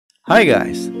Hi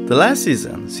guys, the last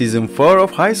season, Season 4 of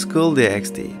High School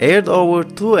DXD, aired over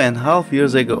 2.5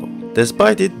 years ago.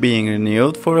 Despite it being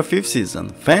renewed for a 5th season,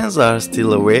 fans are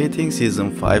still awaiting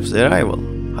Season 5's arrival.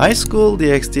 High School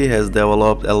DxD has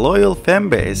developed a loyal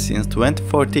fanbase since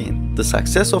 2014. The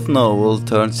success of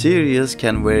novel-turned-series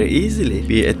can very easily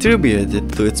be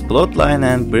attributed to its plotline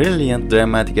and brilliant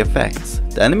dramatic effects.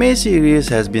 The anime series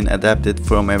has been adapted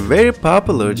from a very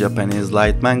popular Japanese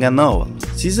light manga novel.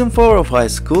 Season 4 of High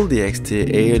School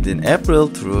DxD aired in April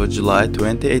through July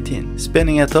 2018,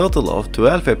 spanning a total of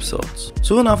 12 episodes.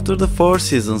 Soon after the 4th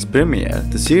season's premiere,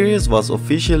 the series was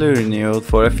officially renewed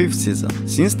for a 5th season.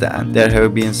 Since then, there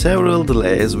have been several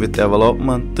delays with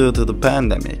development due to the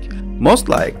pandemic. Most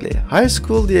likely, High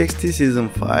School DxD Season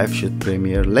 5 should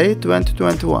premiere late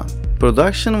 2021.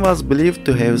 Production was believed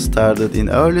to have started in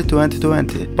early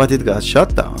 2020, but it got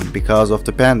shut down because of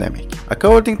the pandemic.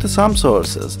 According to some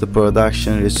sources, the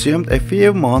production resumed a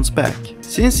few months back.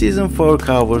 Since Season 4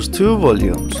 covers 2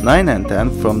 volumes, 9 and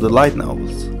 10 from the light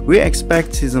novels, we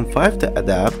expect Season 5 to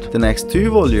adapt the next 2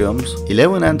 volumes,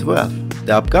 11 and 12.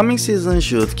 The upcoming season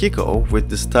should kick off with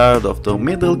the start of the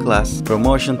middle class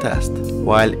promotion test,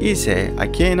 while Issei,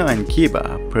 Akeno and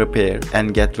Kiba prepare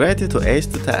and get ready to ace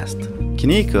the test.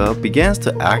 Kiniko begins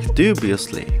to act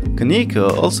dubiously.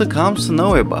 Kiniko also comes to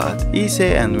know about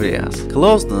Issei and Ria's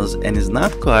closeness and is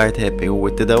not quite happy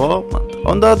with the development.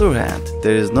 On the other hand,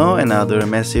 there is another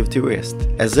massive twist.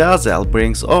 Azazel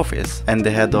brings Office and the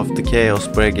head of the Chaos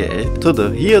Brigade to the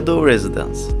Hyodo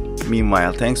residence.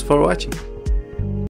 Meanwhile, thanks for watching.